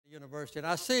University, and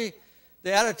I see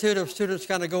the attitude of students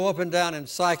kind of go up and down in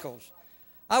cycles.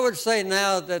 I would say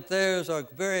now that there's a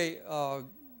very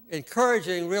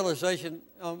encouraging realization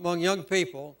among young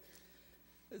people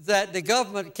that the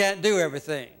government can't do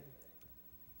everything.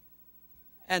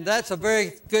 And that's a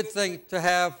very good thing to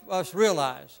have us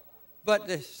realize. But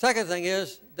the second thing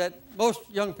is that most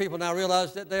young people now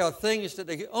realize that there are things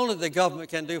that only the government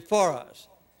can do for us,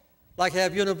 like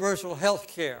have universal health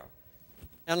care,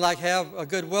 and like have a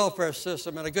good welfare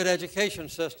system and a good education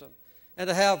system, and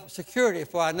to have security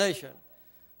for our nation.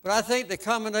 But I think the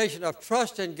combination of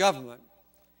trust in government,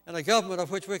 and a government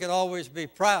of which we can always be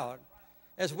proud,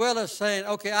 as well as saying,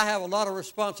 okay, I have a lot of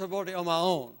responsibility on my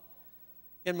own.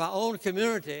 In my own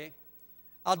community,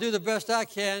 I'll do the best I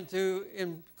can to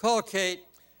inculcate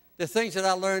the things that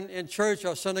I learned in church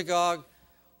or synagogue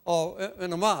or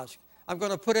in a mosque. I'm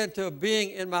going to put into being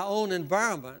in my own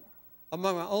environment,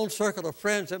 among my own circle of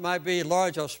friends that might be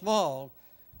large or small,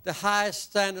 the highest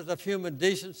standards of human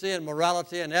decency and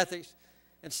morality and ethics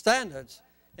and standards.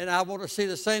 And I want to see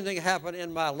the same thing happen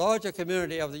in my larger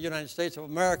community of the United States of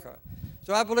America.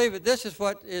 So I believe that this is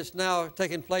what is now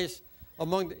taking place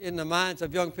in the minds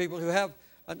of young people who have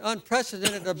an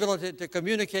unprecedented ability to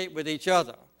communicate with each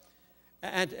other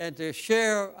and to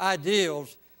share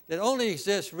ideals that only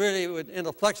exist really within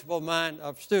the flexible mind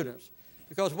of students.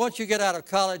 Because once you get out of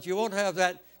college, you won't have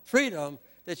that freedom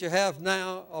that you have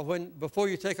now or before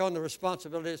you take on the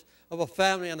responsibilities of a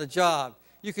family and a job.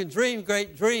 You can dream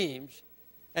great dreams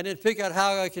and then figure out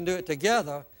how I can do it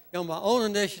together on my own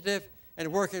initiative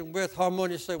and working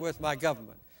harmoniously with my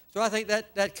government. So I think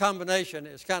that combination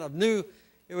is kind of new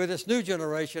with this new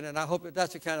generation, and I hope that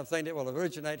that's the kind of thing that will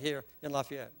originate here in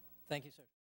Lafayette. Thank you, sir.